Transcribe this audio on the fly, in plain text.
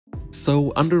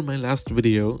So under my last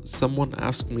video, someone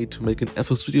asked me to make an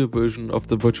FL Studio version of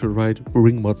the Virtual Riot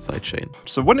MRingMod sidechain.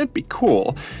 So wouldn't it be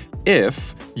cool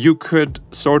if you could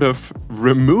sort of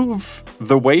remove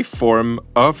the waveform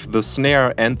of the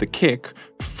snare and the kick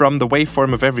from the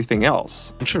waveform of everything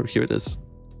else? And sure, here it is.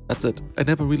 That's it. I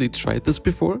never really tried this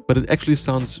before, but it actually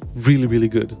sounds really, really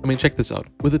good. I mean, check this out.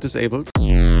 With it disabled,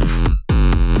 you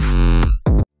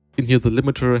can hear the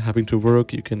limiter having to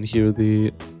work, you can hear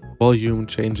the volume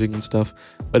changing and stuff,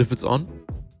 but if it's on,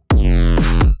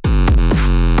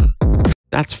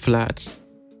 that's flat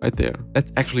right there.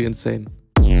 That's actually insane.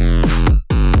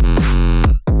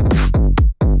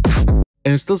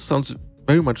 And it still sounds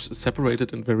very much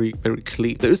separated and very, very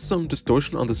clean. There is some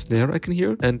distortion on the snare I can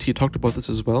hear, and he talked about this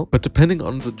as well, but depending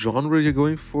on the genre you're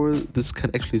going for, this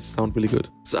can actually sound really good.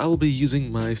 So I will be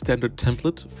using my standard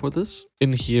template for this.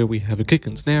 In here we have a kick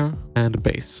and snare and a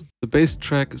bass. The bass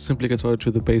track simply gets routed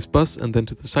to the bass bus and then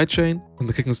to the sidechain, and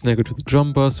the kick and snare go to the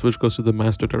drum bus, which goes to the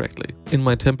master directly. In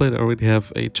my template I already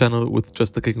have a channel with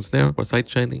just the kick and snare or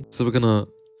sidechaining, so we're gonna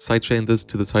sidechain this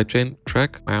to the sidechain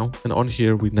track. Wow. And on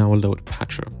here we now load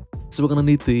patcher. So we're gonna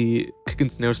need the kick and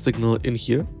snare signal in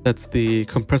here. That's the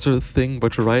compressor thing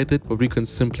Virtual Riot did, but we can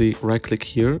simply right click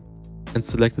here and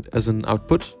select it as an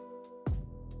output.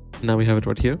 Now we have it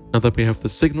right here. Now that we have the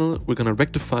signal, we're gonna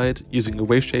rectify it using a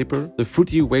WaveShaper. The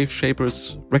Fruity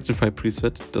WaveShaper's rectify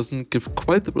preset doesn't give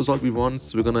quite the result we want,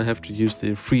 so we're gonna have to use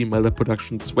the free Melda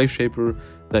Productions WaveShaper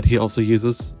that he also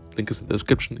uses. Link is in the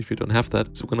description if you don't have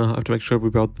that. So we're gonna have to make sure we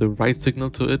route the right signal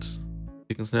to it.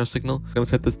 Kick and snare signal. We're gonna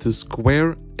set this to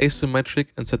square, asymmetric,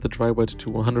 and set the dry wet to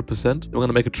 100%. We're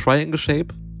gonna make a triangle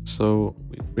shape. So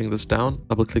we bring this down,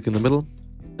 double click in the middle,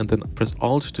 and then press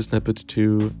Alt to snap it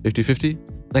to 50-50.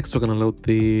 Next, we're gonna load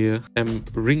the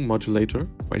MRingModulator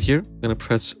right here. We're gonna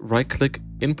press right click,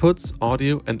 inputs,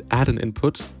 audio, and add an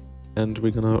input. And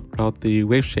we're gonna route the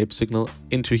WaveShape signal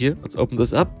into here. Let's open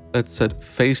this up. Let's set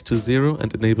phase to 0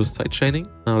 and enable sidechaining.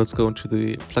 Now let's go into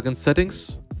the plugin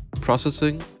settings,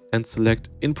 processing, and select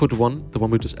input 1, the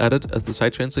one we just added as the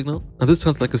sidechain signal. Now this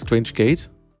sounds like a strange gate.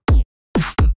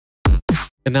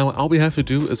 And now all we have to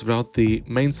do is route the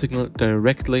main signal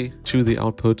directly to the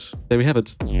output. There we have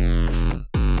it.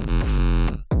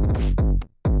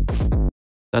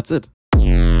 That's it.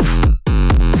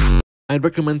 I'd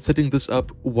recommend setting this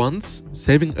up once,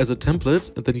 saving as a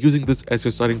template, and then using this as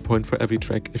your starting point for every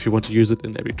track if you want to use it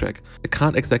in every track. I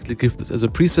can't exactly give this as a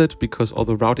preset because all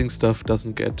the routing stuff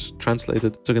doesn't get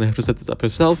translated. So you're gonna have to set this up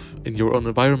yourself in your own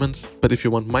environment. But if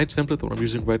you want my template, the one I'm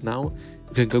using right now,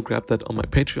 you can go grab that on my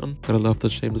Patreon. Gotta love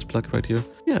this shameless plug right here.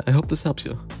 Yeah, I hope this helps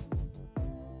you.